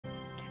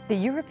The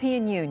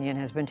European Union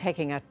has been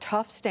taking a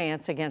tough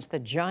stance against the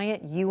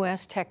giant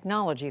U.S.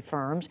 technology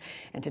firms,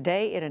 and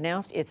today it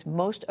announced its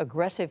most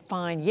aggressive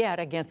fine yet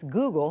against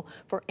Google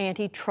for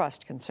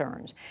antitrust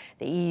concerns.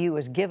 The EU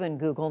has given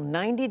Google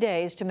 90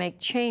 days to make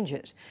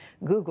changes.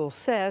 Google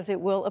says it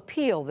will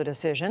appeal the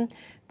decision,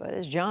 but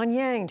as John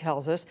Yang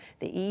tells us,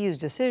 the EU's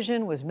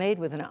decision was made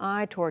with an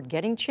eye toward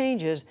getting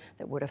changes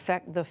that would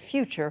affect the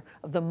future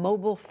of the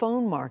mobile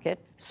phone market,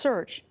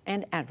 search,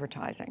 and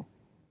advertising.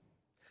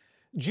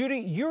 Judy,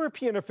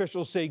 European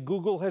officials say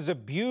Google has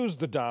abused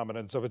the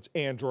dominance of its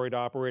Android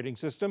operating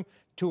system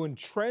to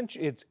entrench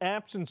its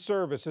apps and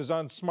services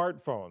on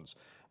smartphones.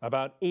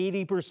 About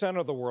 80%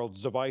 of the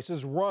world's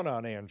devices run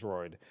on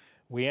Android.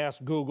 We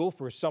asked Google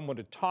for someone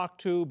to talk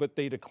to, but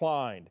they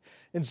declined.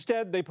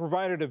 Instead, they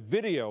provided a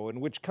video in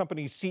which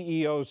company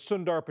CEO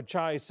Sundar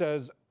Pichai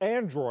says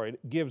Android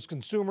gives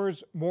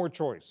consumers more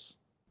choice.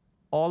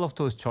 All of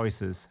those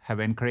choices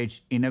have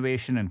encouraged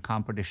innovation and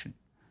competition,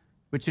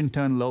 which in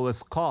turn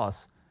lowers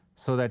costs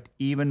so that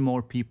even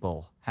more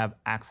people have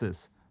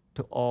access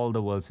to all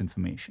the world's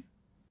information.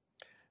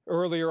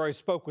 Earlier, I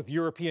spoke with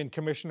European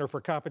Commissioner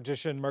for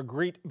Competition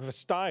Margrethe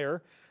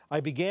Vestager. I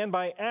began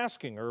by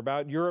asking her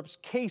about Europe's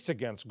case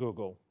against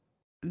Google.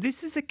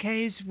 This is a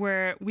case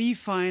where we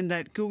find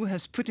that Google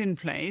has put in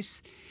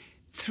place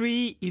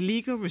 3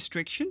 illegal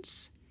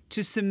restrictions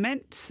to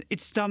cement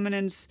its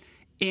dominance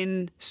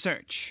in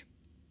search.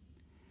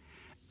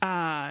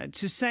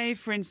 To say,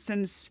 for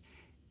instance,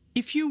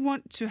 if you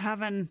want to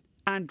have an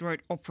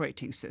Android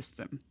operating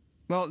system,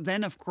 well,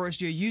 then, of course,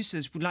 your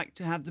users would like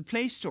to have the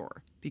Play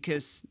Store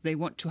because they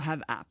want to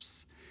have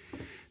apps.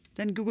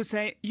 Then Google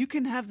say, you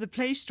can have the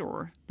Play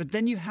Store, but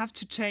then you have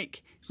to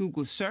take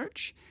Google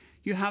Search,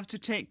 you have to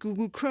take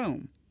Google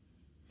Chrome.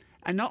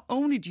 And not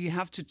only do you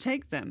have to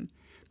take them,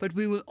 but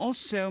we will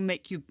also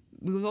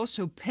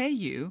pay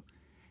you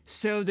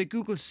so the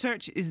Google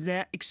Search is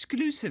there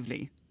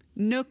exclusively,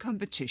 no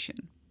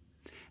competition.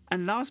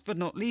 And last but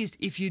not least,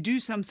 if you do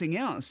something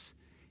else,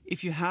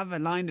 if you have a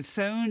line of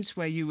phones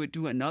where you would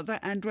do another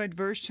Android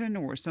version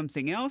or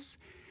something else,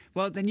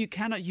 well, then you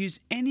cannot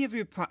use any of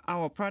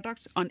our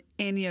products on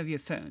any of your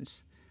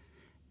phones.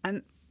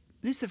 And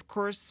this, of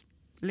course,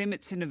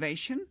 limits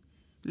innovation,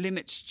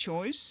 limits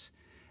choice,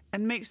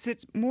 and makes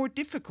it more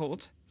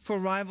difficult for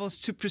rivals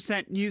to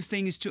present new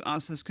things to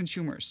us as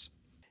consumers.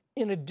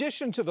 In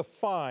addition to the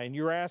fine,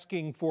 you're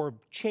asking for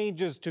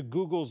changes to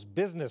Google's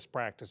business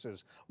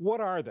practices.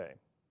 What are they?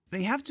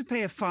 They have to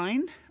pay a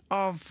fine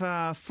of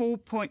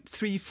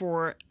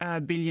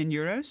 4.34 billion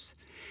euros,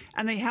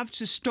 and they have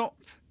to stop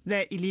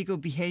their illegal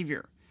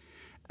behavior.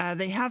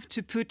 They have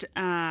to put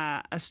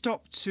a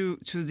stop to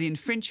the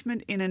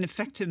infringement in an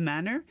effective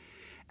manner,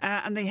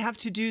 and they have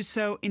to do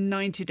so in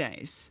 90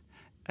 days.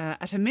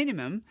 At a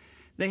minimum,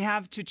 they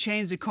have to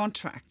change the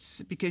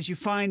contracts because you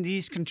find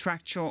these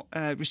contractual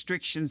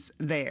restrictions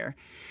there.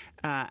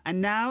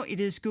 And now it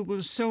is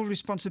Google's sole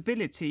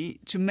responsibility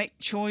to make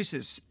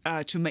choices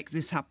to make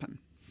this happen.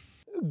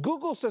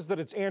 Google says that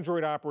its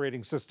Android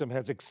operating system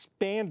has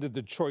expanded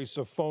the choice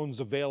of phones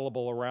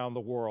available around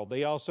the world.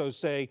 They also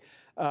say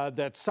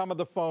that some of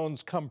the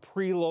phones come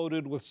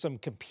preloaded with some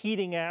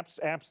competing apps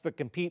that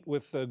compete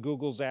with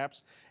Google's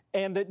apps,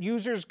 and that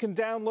users can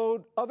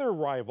download other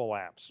rival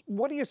apps.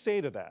 What do you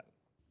say to that?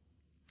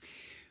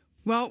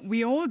 Well,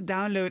 we all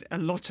download a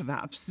lot of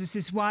apps. This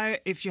is why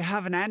if you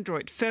have an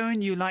Android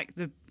phone, you like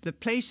the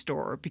Play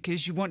Store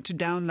because you want to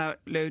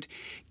download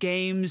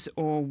games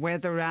or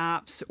weather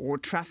apps or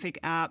traffic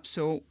apps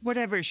or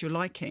whatever is your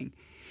liking.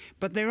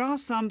 But there are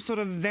some sort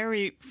of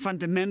very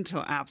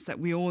fundamental apps that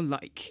we all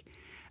like.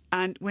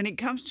 And when it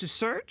comes to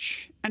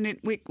search and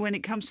when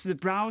it comes to the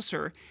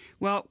browser,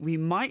 well, we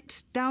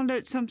might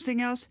download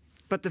something else,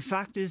 but the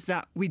fact is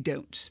that we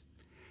don't.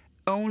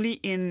 Only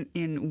in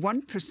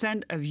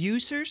 1% of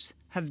users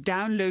have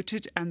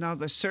downloaded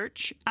another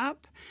search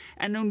app,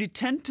 and only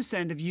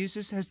 10% of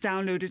users has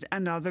downloaded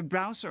another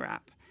browser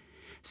app.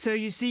 So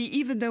you see,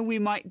 even though we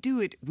might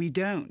do it, we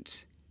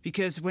don't.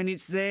 Because when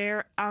it's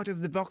there,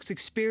 out-of-the-box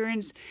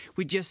experience,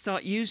 we just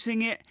start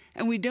using it,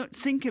 and we don't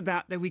think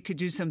about that we could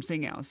do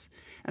something else.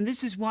 And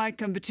this is why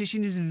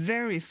competition is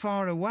very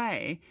far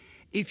away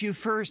if you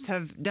first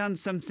have done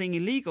something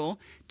illegal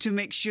to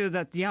make sure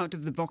that the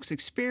out-of-the-box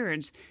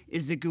experience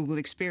is the Google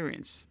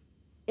experience.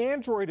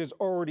 Android is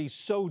already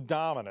so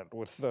dominant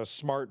with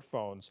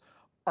smartphones.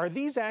 Are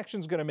these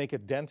actions going to make a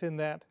dent in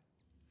that?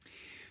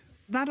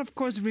 That, of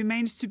course,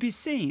 remains to be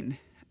seen,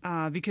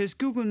 because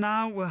Google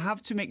now will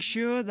have to make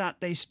sure that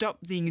they stop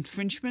the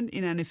infringement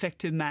in an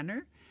effective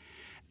manner.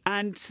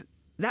 And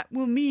that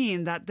will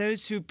mean that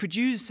those who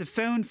produce a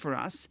phone for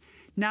us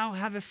now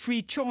have a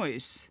free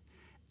choice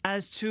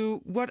as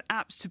to what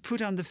apps to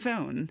put on the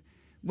phone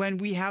when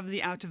we have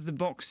the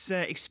out-of-the-box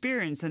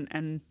experience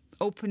and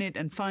open it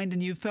and find a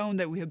new phone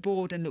that we have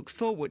bought and look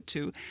forward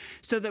to,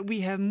 so that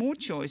we have more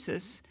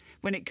choices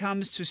when it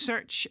comes to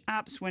search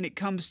apps, when it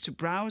comes to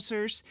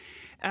browsers,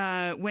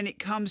 when it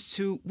comes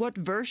to what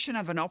version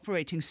of an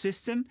operating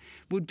system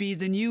would be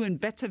the new and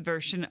better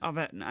version of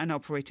an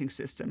operating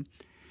system.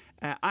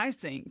 I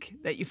think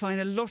that you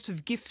find a lot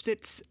of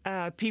gifted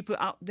people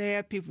out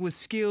there, people with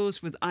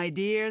skills, with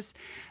ideas,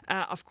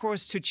 of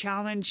course, to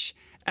challenge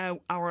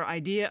our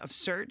idea of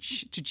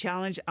search, to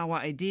challenge our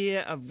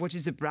idea of what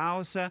is a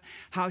browser,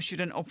 how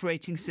should an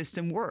operating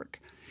system work.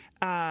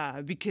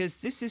 Because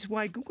this is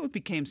why Google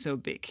became so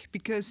big,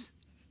 because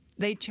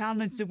they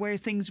challenged the way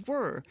things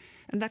were.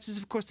 And that is,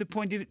 of course, the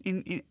point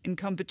in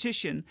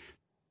competition.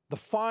 The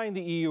fine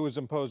the EU has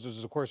imposed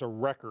is, of course, a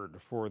record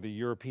for the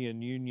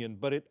European Union,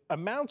 but it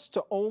amounts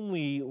to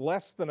only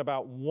less than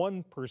about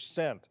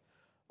 1%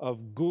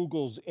 of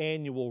Google's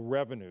annual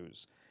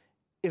revenues.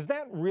 Is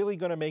that really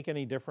going to make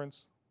any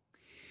difference?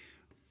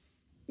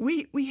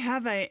 We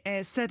have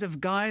a set of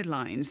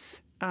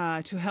guidelines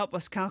to help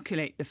us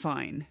calculate the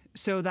fine,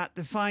 so that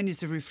the fine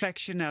is a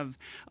reflection of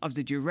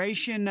the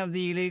duration of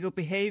the illegal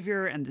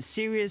behavior and the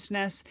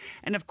seriousness,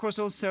 and of course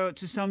also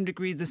to some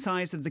degree the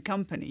size of the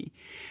company.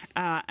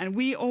 And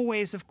we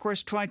always, of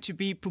course, try to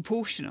be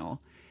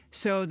proportional,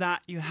 so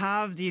that you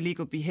have the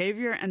illegal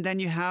behavior and then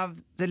you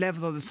have the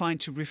level of the fine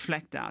to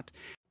reflect that.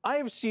 I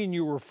have seen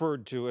you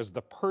referred to as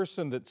the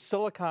person that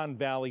Silicon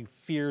Valley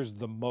fears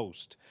the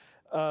most.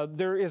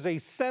 There is a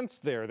sense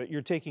there that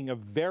you're taking a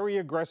very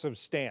aggressive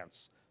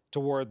stance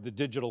toward the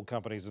digital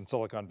companies in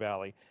Silicon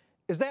Valley.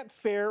 Is that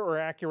fair or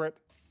accurate?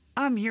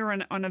 I'm here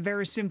on a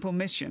very simple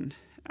mission,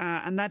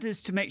 and that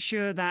is to make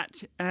sure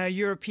that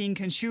European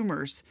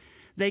consumers,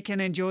 they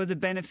can enjoy the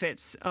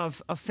benefits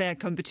of fair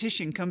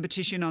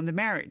competition on the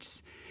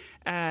merits,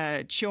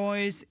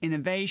 choice,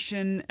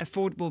 innovation,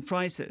 affordable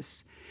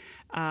prices.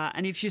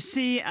 And if you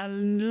see a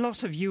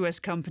lot of US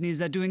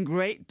companies are doing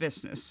great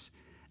business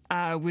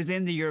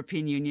within the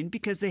European Union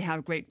because they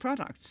have great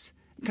products.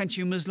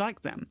 Consumers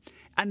like them.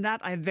 And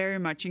that I very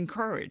much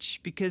encourage,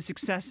 because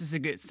success is a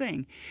good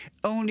thing.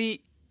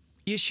 Only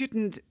you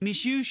shouldn't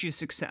misuse your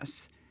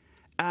success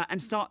and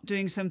start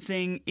doing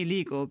something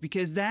illegal,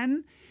 because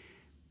then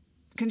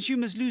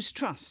consumers lose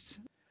trust.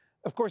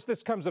 Of course,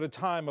 this comes at a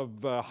time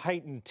of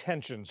heightened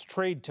tensions,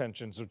 trade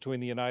tensions between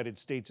the United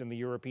States and the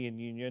European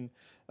Union.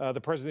 The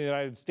President of the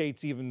United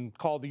States even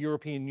called the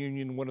European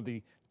Union one of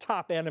the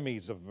top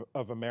enemies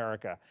of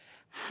America.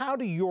 How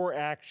do your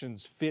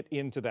actions fit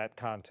into that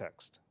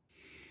context?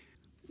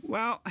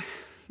 Well,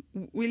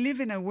 we live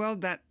in a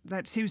world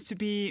that seems to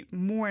be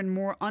more and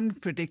more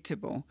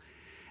unpredictable.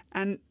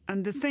 And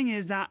the thing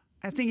is that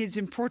I think it's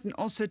important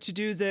also to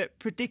do the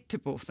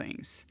predictable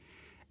things.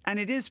 And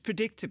it is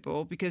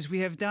predictable because we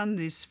have done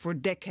this for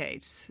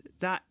decades,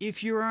 that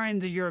if you are in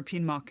the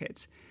European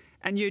market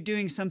and you're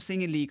doing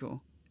something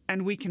illegal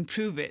and we can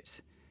prove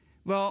it,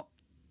 well,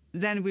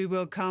 then we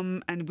will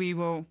come and we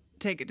will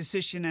take a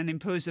decision and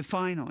impose a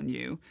fine on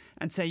you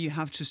and say you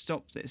have to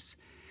stop this.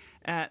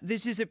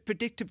 This is a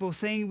predictable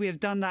thing. We have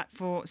done that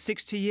for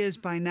 60 years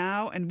by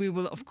now, and we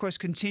will, of course,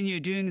 continue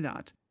doing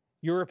that.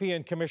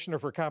 European Commissioner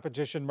for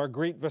Competition,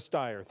 Margrethe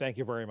Vestager, thank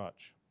you very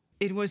much.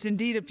 It was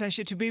indeed a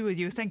pleasure to be with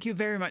you. Thank you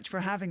very much for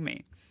having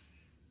me.